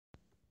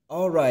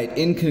All right,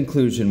 in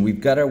conclusion,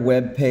 we've got our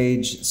web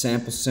page,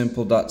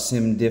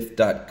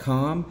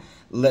 samplesimple.simdiff.com.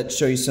 Let's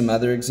show you some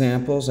other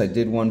examples. I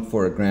did one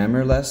for a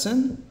grammar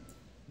lesson.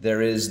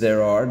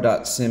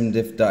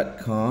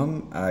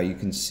 Thereare.simdiff.com. You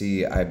can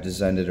see I've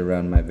designed it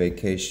around my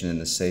vacation in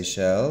the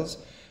Seychelles.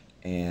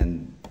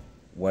 And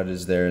what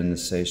is there in the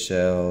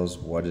Seychelles?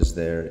 What is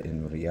there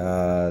in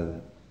Riyadh?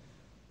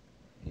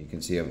 You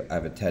can see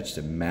I've attached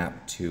a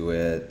map to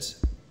it.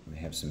 We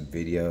have some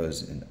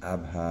videos in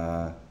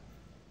Abha.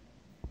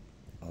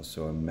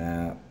 Also a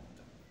map,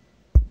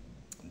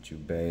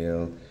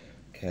 Jubail.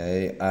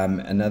 Okay,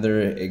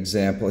 another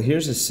example.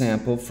 Here's a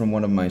sample from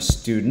one of my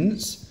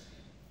students.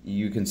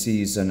 You can see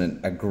he's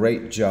done a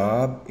great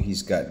job.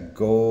 He's got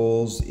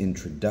goals,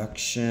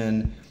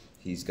 introduction.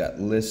 He's got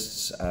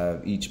lists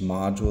of each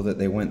module that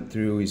they went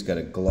through. He's got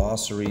a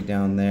glossary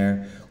down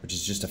there, which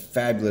is just a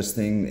fabulous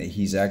thing.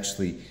 He's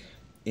actually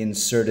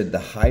inserted the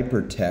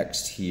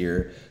hypertext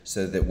here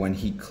so that when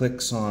he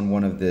clicks on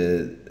one of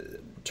the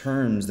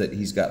terms that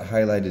he's got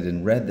highlighted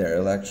in red there,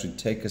 it'll actually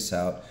take us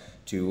out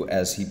to,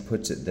 as he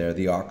puts it there,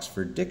 the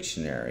Oxford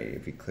Dictionary.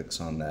 If he clicks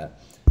on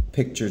that,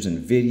 pictures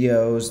and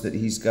videos that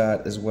he's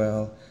got as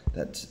well.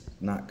 That's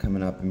not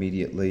coming up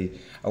immediately.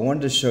 I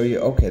wanted to show you,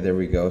 okay, there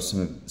we go,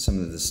 some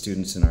of the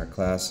students in our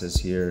classes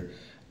here.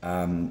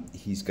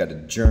 He's got a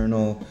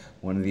journal.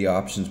 One of the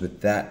options with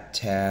that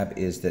tab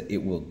is that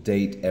it will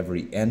date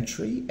every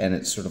entry, and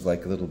it's sort of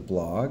like a little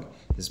blog,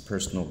 his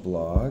personal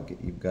blog.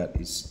 You've got,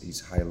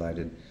 he's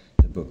highlighted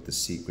the book The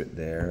Secret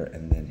there,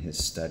 and then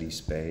his study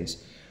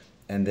space.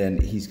 And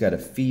then he's got a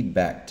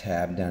feedback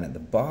tab down at the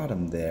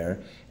bottom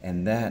there,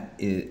 and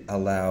that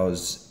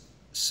allows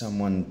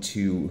someone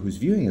who's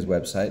viewing his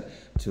website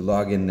to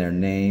log in their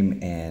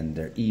name and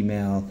their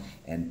email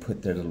and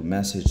put their little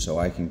message so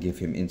I can give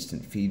him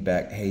instant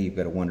feedback. Hey, you've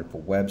got a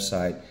wonderful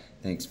website.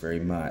 Thanks very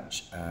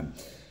much.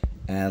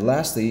 And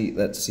lastly,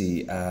 let's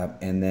see,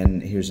 and then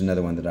here's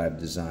another one that I've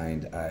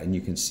designed, and you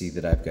can see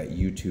that I've got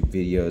YouTube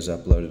videos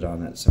uploaded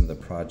on that, some of the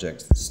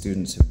projects that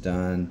students have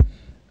done.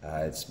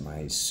 It's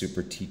my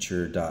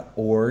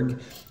superteacher.org.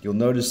 You'll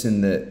notice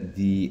in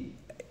the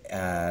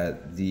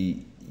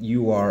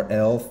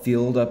URL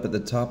field up at the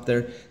top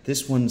there,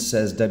 this one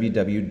says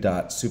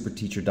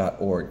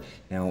www.superteacher.org.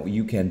 Now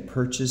you can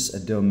purchase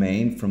a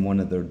domain from one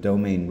of the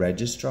domain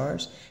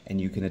registrars, and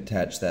you can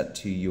attach that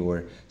to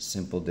your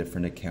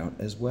SimpleDifferent account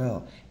as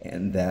well.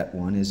 And that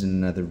one is in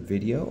another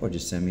video, or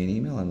just send me an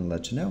email and I'll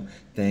let you know.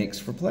 Thanks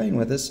for playing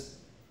with us.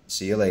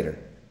 See you later.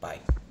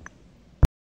 Bye.